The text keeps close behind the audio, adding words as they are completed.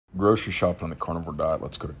Grocery shopping on the carnivore diet,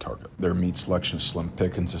 let's go to Target. Their meat selection is slim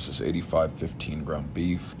pickings. This is 85 15 ground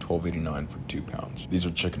beef, $12.89 for 2 pounds. These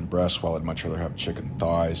are chicken breasts, while I'd much rather have chicken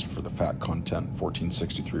thighs for the fat content,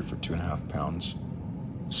 $14.63 for 2.5 pounds.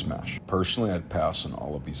 Smash. Personally, I'd pass on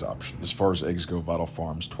all of these options. As far as eggs go, Vital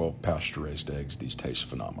Farms 12 pasture-raised eggs. These taste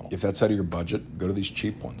phenomenal. If that's out of your budget, go to these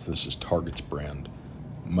cheap ones. This is Target's brand.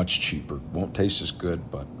 Much cheaper. Won't taste as good,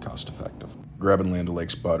 but cost effective. Grabbing Land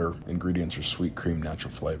O'Lakes butter. Ingredients are sweet cream,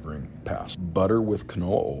 natural flavoring. Pass. Butter with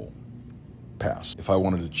canola oil. Pass. If I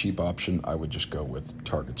wanted a cheap option, I would just go with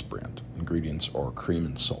Target's brand. Ingredients are cream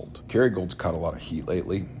and salt. Kerrygold's caught a lot of heat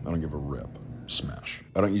lately. I don't give a rip. Smash.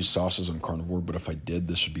 I don't use sauces on carnivore, but if I did,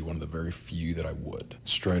 this would be one of the very few that I would.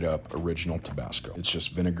 Straight up original Tabasco. It's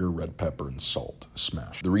just vinegar, red pepper, and salt.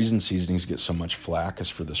 Smash. The reason seasonings get so much flack is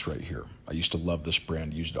for this right here. I used to love this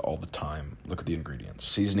brand, used it all the time. Look at the ingredients.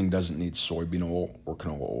 Seasoning doesn't need soybean oil or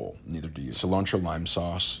canola oil, neither do you. Cilantro lime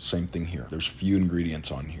sauce, same thing here. There's few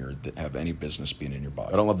ingredients on here that have any business being in your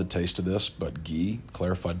body. I don't love the taste of this, but ghee,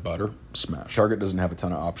 clarified butter, smash. Target doesn't have a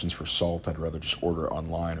ton of options for salt. I'd rather just order it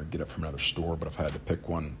online or get it from another store, but if I had to pick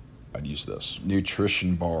one, I'd use this.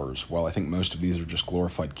 Nutrition bars. While I think most of these are just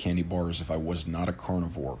glorified candy bars, if I was not a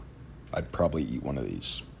carnivore, I'd probably eat one of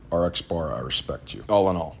these. RX bar, I respect you. All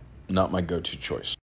in all, not my go-to choice.